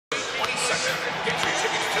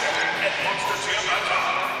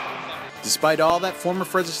Despite all that former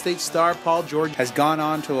Fresno State star Paul George has gone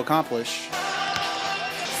on to accomplish: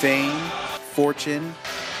 fame, fortune,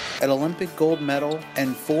 an Olympic gold medal,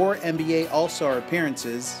 and 4 NBA All-Star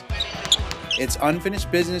appearances, it's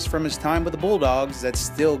unfinished business from his time with the Bulldogs that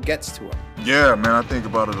still gets to him. Yeah, man, I think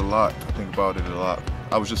about it a lot.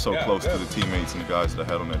 I was just so close to the teammates and the guys that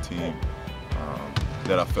I had on that team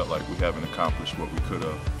that I felt like we haven't accomplished what we could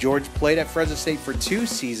have. George played at Fresno State for 2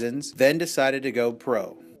 seasons, then decided to go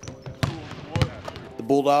pro. The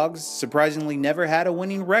Bulldogs surprisingly never had a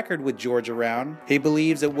winning record with George around. He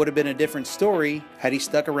believes it would have been a different story had he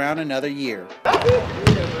stuck around another year.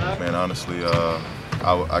 Man, honestly,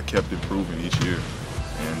 I kept improving each year,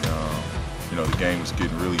 and the game was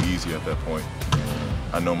getting really easy at that point.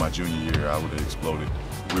 And I know my junior year I would have exploded.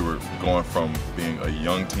 We were going from being a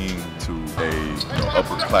young team to a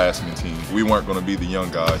upperclassmen team. We weren't going to be the young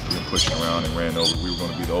guys being pushed around and ran over. We were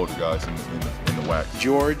going to be the older guys in the WAC.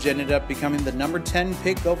 George ended up becoming the number 10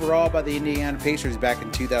 pick overall by the Indiana Pacers back in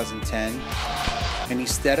 2010, and he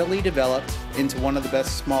steadily developed into one of the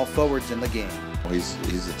best small forwards in the game. He's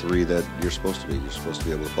the 3 that you're supposed to be. You're supposed to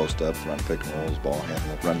be able to post up, run pick and rolls, ball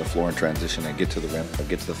handle, run the floor in transition, and get to the rim,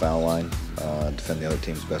 get to the foul line, defend the other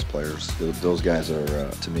team's best players. Those guys are,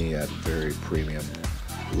 to me, at very premium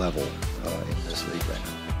level in this league right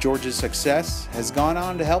now. George's success has gone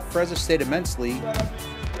on to help Fresno State immensely,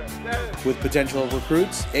 with potential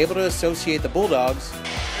recruits able to associate the Bulldogs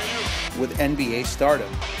with NBA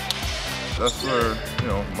stardom. That's where,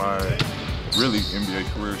 my really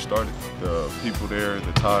NBA career started. The people there,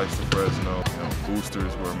 the ties to Fresno,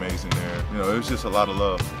 boosters were amazing there. It was just a lot of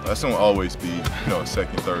love. That's gonna always be, a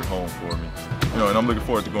second, third home for me. And I'm looking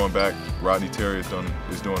forward to going back. Rodney Terry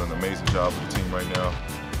is doing an amazing job with the team right now.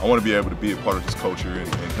 I want to be able to be a part of this culture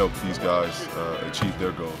and help these guys achieve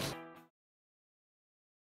their goals.